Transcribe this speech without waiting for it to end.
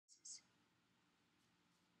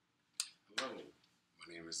Hello,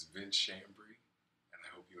 my name is Vince Chambry, and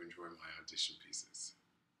I hope you enjoy my audition pieces.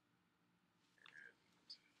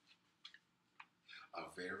 And a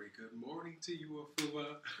very good morning to you,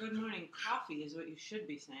 Afua. Good morning. Coffee is what you should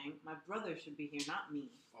be saying. My brother should be here, not me.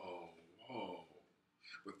 Oh.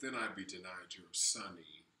 But then I'd be denied your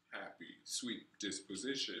sunny, happy, sweet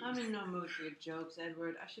disposition. I'm in no mood for your jokes,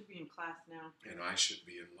 Edward. I should be in class now. And I should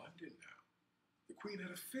be in London now. The Queen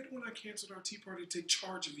had a fit when I canceled our tea party to take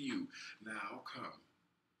charge of you. Now, come.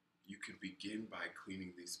 You can begin by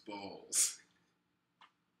cleaning these bowls.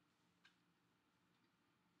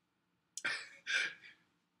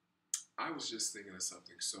 I was just thinking of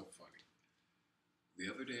something so funny.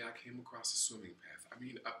 The other day I came across a swimming path. I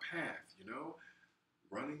mean, a path,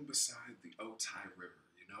 running beside the Otay River,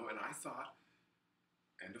 and I thought,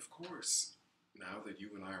 and of course, now that you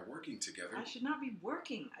and I are working together... I should not be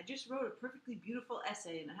working. I just wrote a perfectly beautiful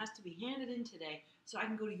essay, and it has to be handed in today so I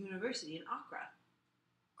can go to university in Accra.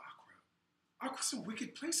 Accra's a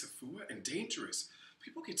wicked place, Afua, and dangerous.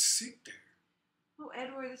 People get sick there. Oh,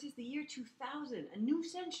 Edward, this is the year 2000, a new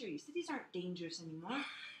century. Cities aren't dangerous anymore.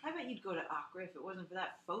 I bet you'd go to Accra if it wasn't for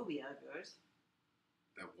that phobia of yours.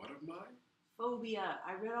 That what of mine? Phobia.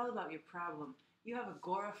 I read all about your problem. You have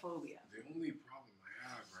agoraphobia. The only problem I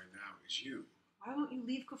have right now is you. Why won't you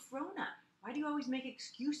leave Kafrona? Why do you always make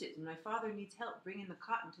excuses when my father needs help bringing the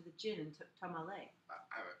cotton to the gin in Tamale?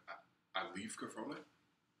 I leave Kafrona?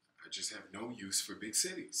 I just have no use for big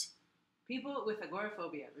cities. People with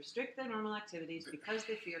agoraphobia restrict their normal activities because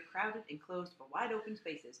they fear crowded, enclosed, or wide-open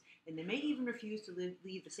spaces, and they may even refuse to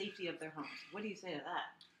leave the safety of their homes. What do you say to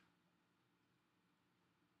that?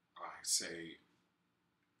 I say,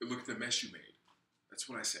 look at the mess you made. That's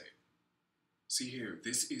what I say. See here,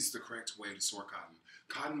 this is the correct way to store cotton.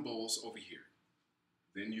 Cotton bolls over here.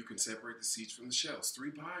 Then you can separate the seeds from the shells.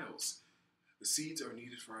 3 piles. The seeds are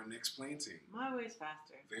needed for our next planting. My way's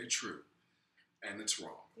faster. Very true. And it's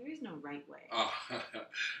wrong. There is no right way.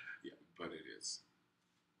 Yeah, but it is.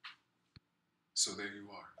 So there you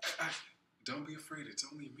are. Don't be afraid. It's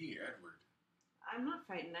only me, Edward. I'm not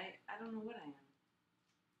frightened. I don't know what I am.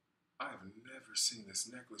 I've never seen this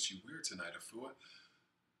necklace you wear tonight, Afua.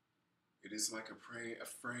 It is like a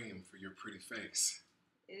frame for your pretty face.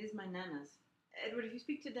 It is my Nana's. Edward, if you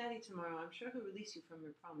speak to Daddy tomorrow, I'm sure he'll release you from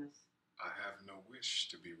your promise. I have no wish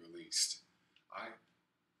to be released. I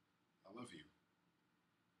love you.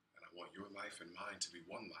 And I want your life and mine to be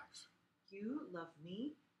one life. You love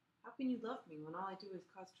me? How can you love me when all I do is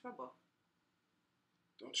cause trouble?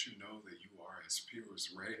 Don't you know that you are as pure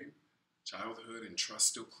as rain? Childhood and trust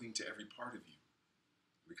still cling to every part of you.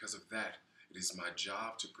 Because of that, it is my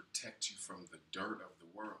job to protect you from the dirt of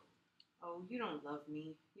the world. Oh, you don't love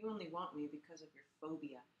me. You only want me because of your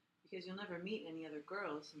phobia. Because you'll never meet any other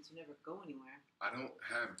girls since you never go anywhere. I don't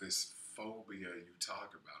have this phobia you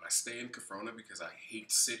talk about. I stay in Kafrona because I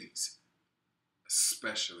hate cities.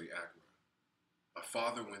 Especially Accra. My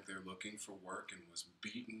father went there looking for work and was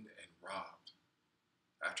beaten and robbed.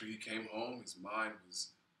 After he came home, his mind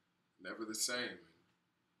was never the same.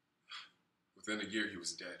 Within a year, he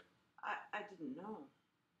was dead. I didn't know.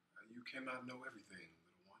 You cannot know everything,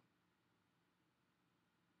 little one.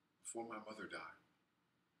 Before my mother died,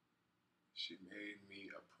 she made me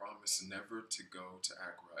a promise never to go to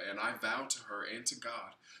Accra, and I vowed to her and to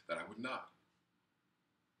God that I would not.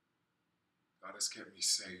 God has kept me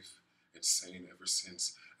safe and sane ever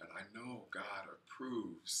since, and I know God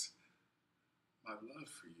approves my love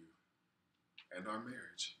for you and our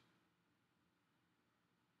marriage.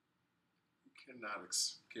 You cannot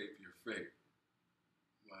escape your fate,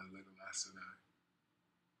 my little Asinai.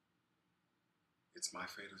 It's my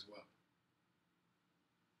fate as well.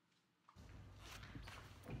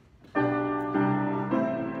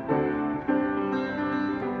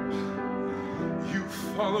 You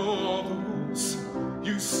follow all the rules,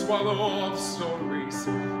 you swallow all the stories,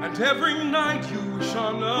 and every night you wish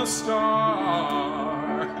on a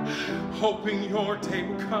star, hoping your day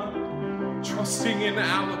will come, trusting in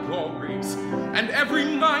allegories, and every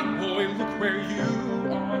night, boy, look where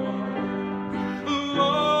you are,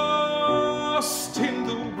 lost in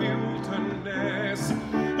the wilderness,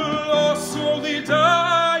 lost slowly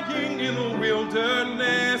dying in the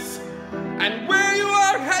wilderness, and where you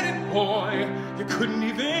are headed, boy, you couldn't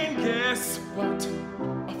even guess, but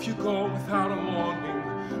off you go without a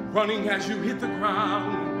warning, running as you hit the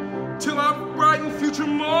ground, till our bright and future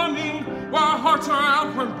morning, while our hearts are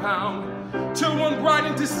outward bound, till one bright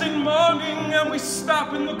and distant morning, and we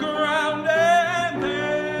stop in the ground, and then